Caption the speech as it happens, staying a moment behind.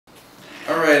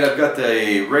Alright, I've got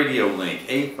the RadioLink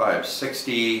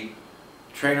A560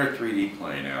 trainer 3D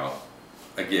plane out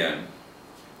again.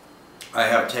 I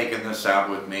have taken this out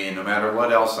with me, and no matter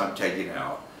what else I'm taking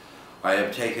out. I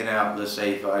have taken out this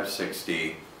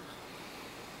A560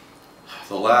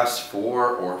 the last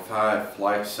 4 or 5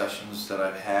 flight sessions that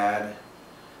I've had,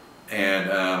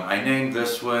 and I named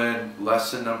this one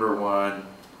lesson number 1,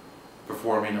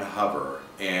 performing a hover.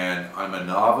 And I'm a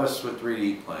novice with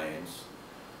 3D planes.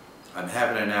 I'm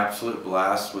having an absolute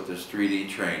blast with this 3D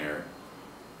trainer.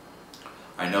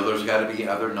 I know there's got to be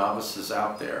other novices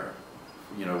out there,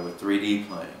 you know, with 3D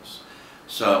planes.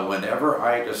 So whenever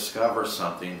I discover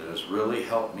something that has really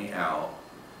helped me out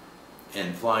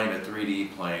in flying a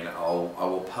 3D plane, I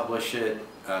will publish it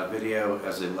video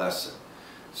as a lesson.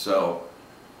 So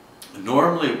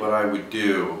normally what I would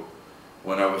do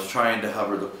when I was trying to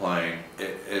hover the plane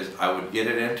is I would get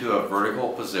it into a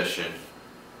vertical position.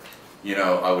 You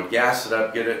know, I would gas it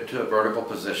up, get it into a vertical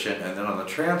position, and then on the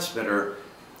transmitter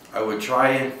I would try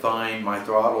and find my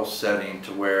throttle setting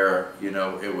to where, you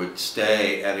know, it would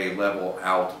stay at a level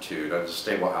altitude, at a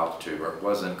stable altitude, where it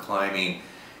wasn't climbing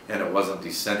and it wasn't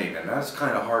descending, and that's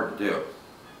kind of hard to do.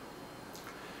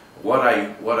 What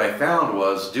I found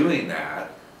was doing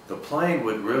that, the plane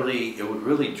would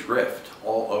really drift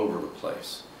all over the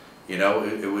place. You know,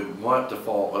 it would want to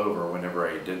fall over whenever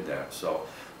I did that. So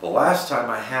the last time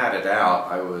I had it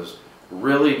out, I was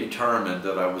really determined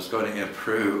that I was going to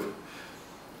improve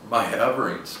my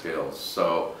hovering skills.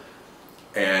 So,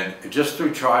 and just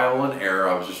through trial and error,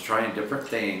 I was just trying different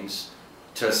things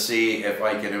to see if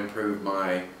I could improve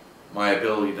my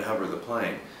ability to hover the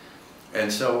plane.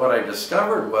 And so what I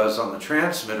discovered was on the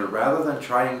transmitter, rather than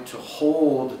trying to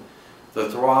hold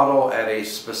the throttle at a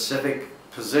specific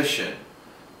position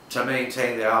to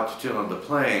maintain the altitude on the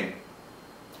plane,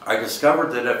 I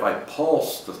discovered that if I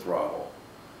pulsed the throttle,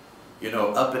 you know,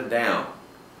 up and down,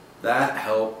 that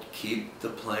helped keep the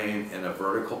plane in a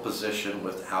vertical position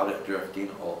without it drifting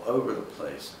all over the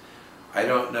place. I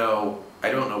don't know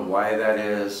why that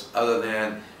is, other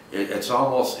than it's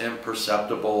almost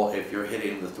imperceptible if you're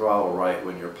hitting the throttle right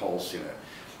when you're pulsing it.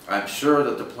 I'm sure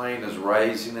that the plane is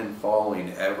rising and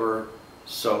falling ever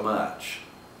so much.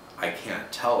 I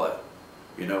can't tell it,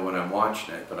 you know, when I'm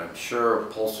watching it, but I'm sure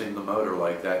pulsing the motor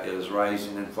like that is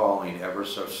rising and falling ever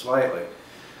so slightly.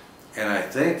 And I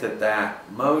think that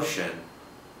that motion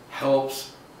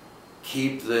helps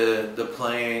keep the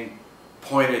plane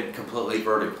pointed completely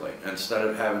vertically instead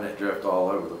of having it drift all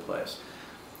over the place.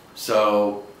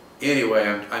 So anyway,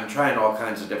 I'm trying all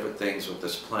kinds of different things with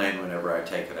this plane whenever I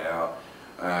take it out.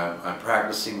 I'm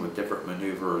practicing with different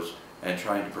maneuvers and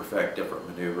trying to perfect different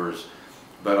maneuvers.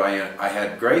 But I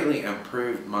had greatly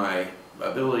improved my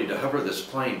ability to hover this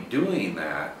plane doing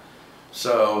that.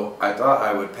 So I thought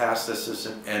I would pass this as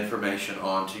information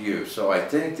on to you. So I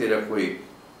think that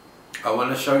I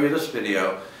want to show you this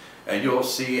video, and you'll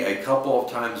see a couple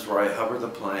of times where I hover the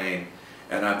plane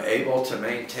and I'm able to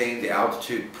maintain the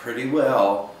altitude pretty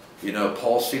well, you know,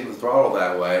 pulsing the throttle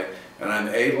that way, and I'm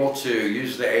able to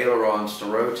use the ailerons to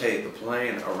rotate the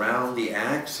plane around the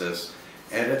axis,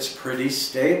 and it's pretty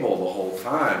stable the whole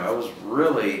time. I was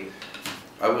really,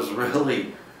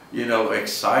 you know,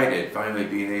 excited finally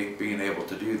being able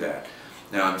to do that.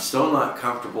 Now I'm still not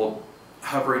comfortable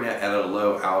hovering it at a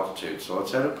low altitude, so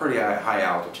it's at a pretty high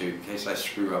altitude. In case I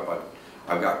screw up,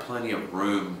 I've got plenty of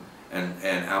room and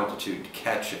altitude to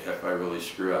catch it if I really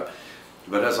screw up.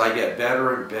 But as I get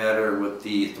better and better with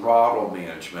the throttle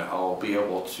management, I'll be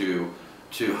able to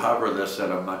hover this at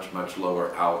a much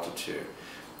lower altitude.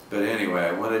 But anyway,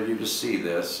 I wanted you to see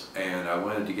this, and I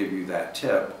wanted to give you that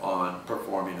tip on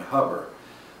performing a hover,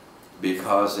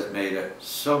 because it made it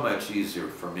so much easier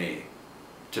for me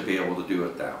to be able to do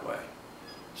it that way.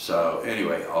 So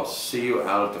anyway, I'll see you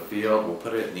out at the field. We'll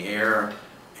put it in the air,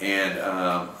 and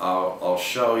I'll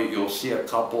show you. You'll see a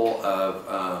couple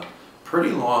of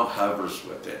pretty long hovers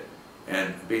with it,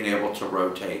 and being able to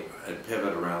rotate and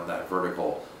pivot around that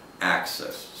vertical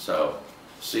axis. So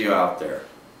see you out there,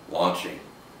 launching.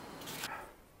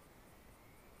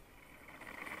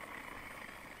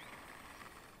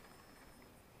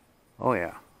 Oh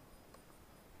yeah,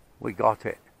 we got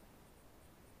it.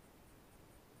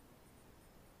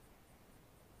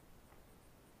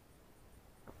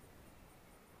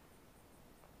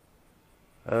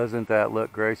 Doesn't that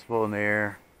look graceful in the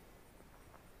air?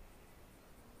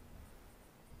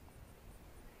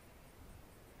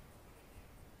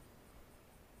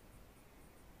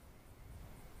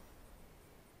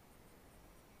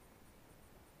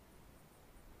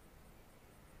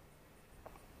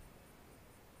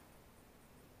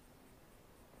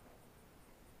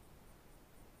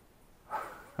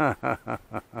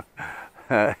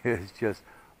 That is just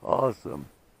awesome.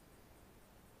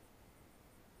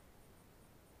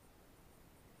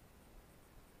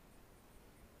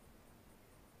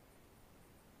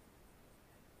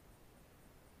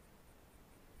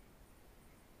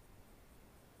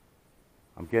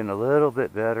 I'm getting a little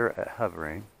bit better at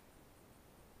hovering.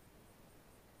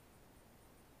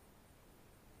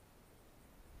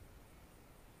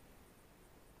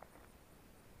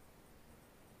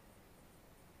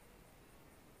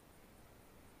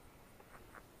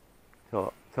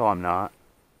 Till I'm not.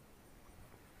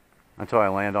 Until I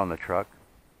land on the truck.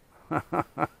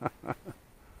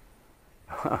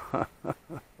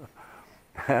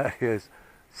 That is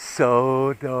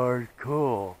so darn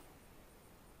cool.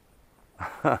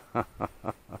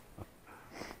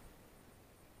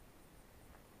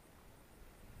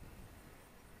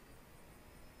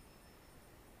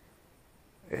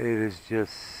 It is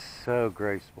just so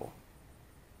graceful.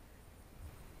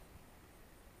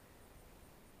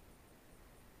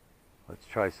 Let's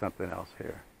try something else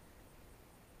here.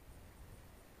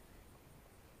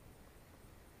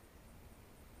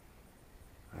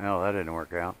 Oh, that didn't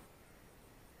work out.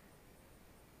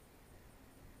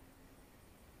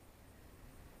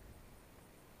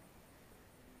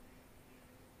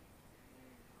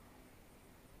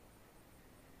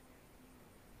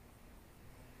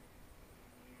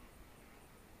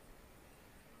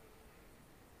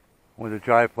 With a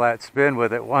dry flat spin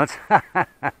with it once.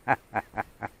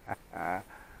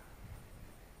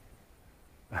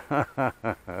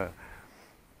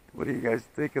 What do you guys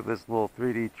think of this little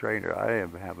 3D trainer? I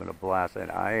am having a blast,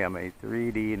 and I am a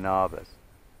 3D novice.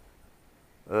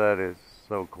 That is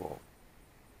so cool.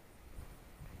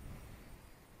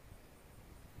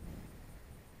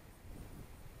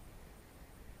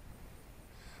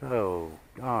 So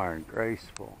darn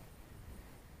graceful.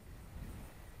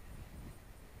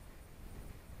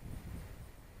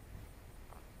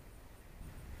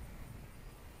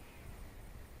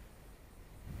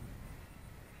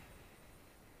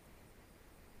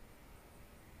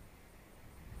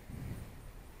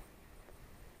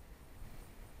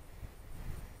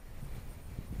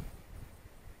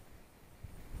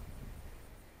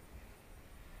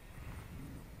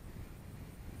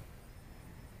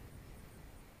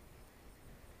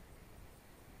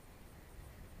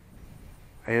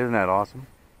 Hey, isn't that awesome?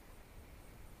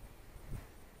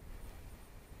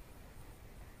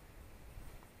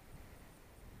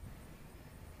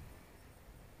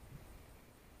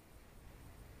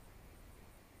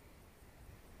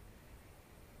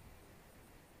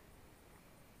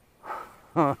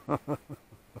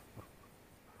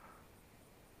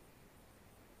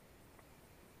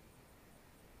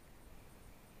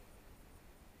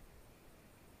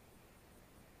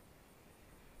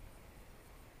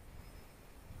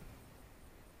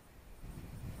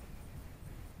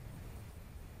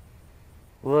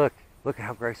 Look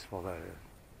how graceful that is.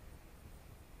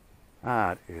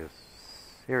 That is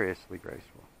seriously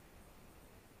graceful.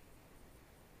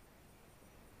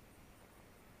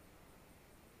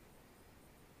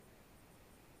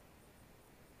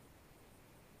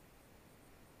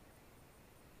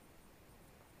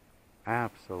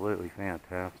 Absolutely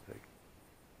fantastic.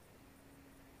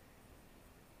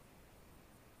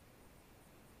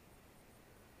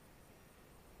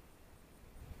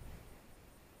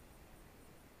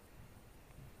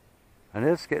 And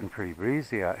it's getting pretty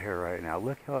breezy out here right now.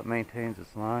 Look how it maintains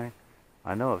its line.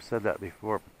 I know I've said that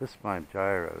before, but this Byme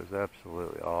gyro is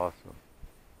absolutely awesome.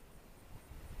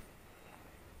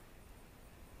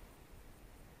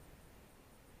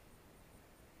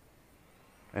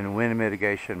 And wind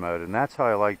mitigation mode, and that's how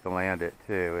I like to land it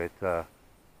too.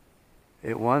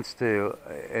 It wants to,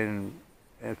 in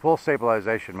full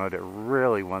stabilization mode, it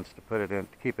really wants to put it in,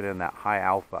 to keep it in that high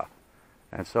alpha,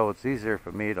 and so it's easier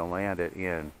for me to land it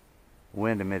in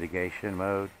wind mitigation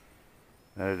mode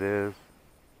than it is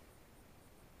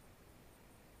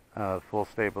full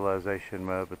stabilization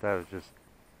mode. But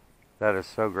that is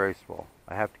so graceful.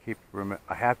 I have to keep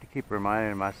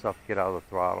reminding myself to get out of the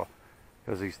throttle,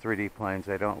 because these 3D planes,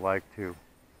 they don't like to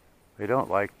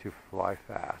fly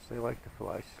fast. They like to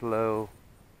fly slow,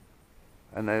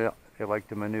 and they like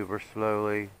to maneuver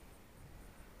slowly.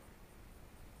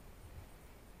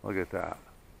 Look at that.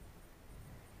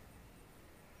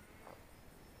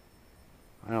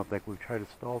 I don't think we've tried a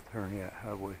stall turn yet,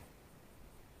 have we?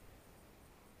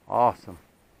 Awesome.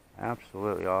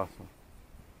 Absolutely awesome.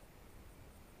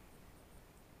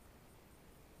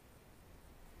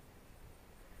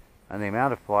 And the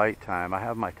amount of flight time, I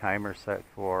have my timer set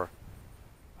for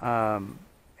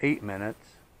 8 minutes.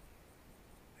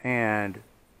 And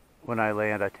when I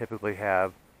land, I typically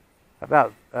have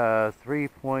about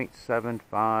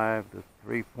 3.75 to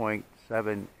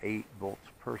 3.78 volts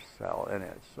per cell in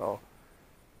it. So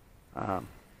I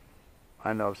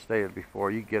know I've stated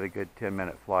before, you get a good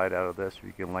 10-minute flight out of this, or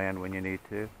you can land when you need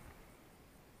to.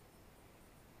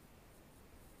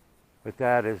 But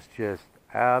that is just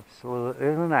absolute,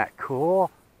 isn't that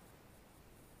cool?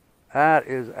 That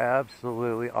is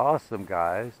absolutely awesome,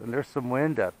 guys. And there's some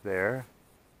wind up there.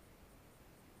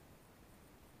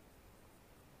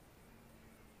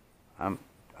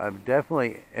 I've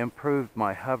definitely improved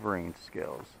my hovering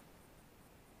skills.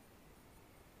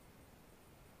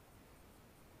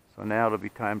 So now it'll be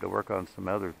time to work on some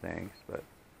other things, but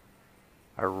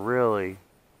I really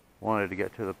wanted to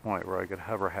get to the point where I could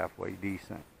hover halfway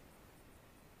decent.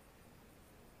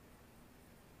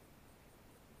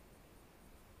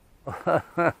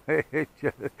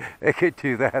 it could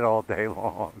do that all day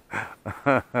long.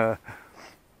 That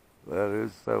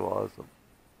is so awesome.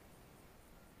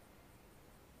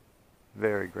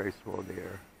 Very graceful in the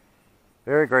air.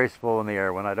 Very graceful in the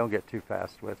air when I don't get too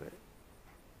fast with it.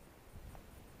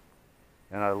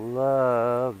 And I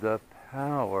love the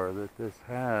power that this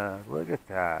has. Look at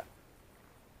that.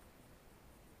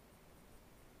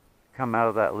 Come out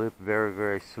of that loop very,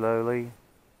 very slowly.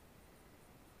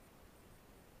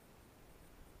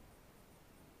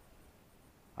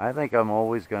 I think I'm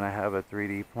always going to have a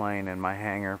 3D plane in my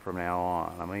hangar from now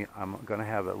on. I mean, I'm going to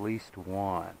have at least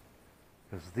one.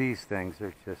 Because these things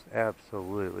are just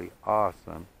absolutely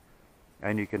awesome.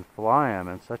 And you can fly them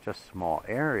in such a small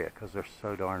area because they're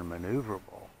so darn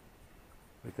maneuverable.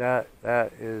 But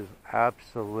that is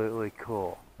absolutely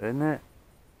cool, isn't it?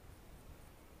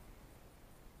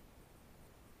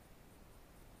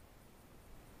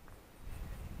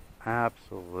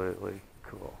 Absolutely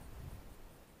cool.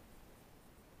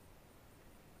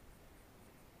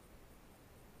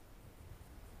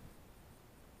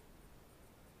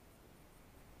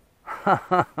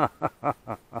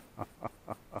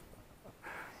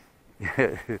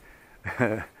 Yeah.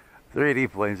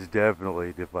 3D planes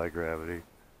definitely defy gravity.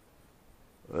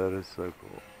 That is so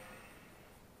cool.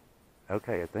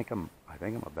 Okay, I think I'm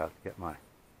about to get my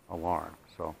alarm.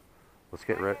 So let's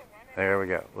get ready. There we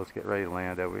go. Let's get ready to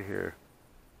land over here.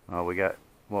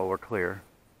 We're clear.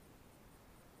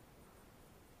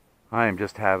 I am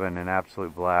just having an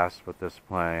absolute blast with this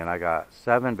plane. I got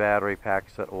 7 battery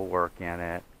packs that will work in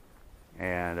it.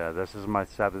 And this is my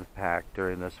 7th pack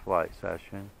during this flight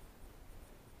session.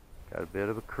 Got a bit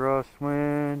of a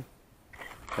crosswind.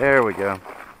 There we go.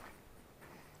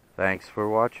 Thanks for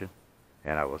watching,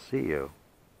 and I will see you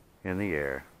in the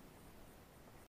air.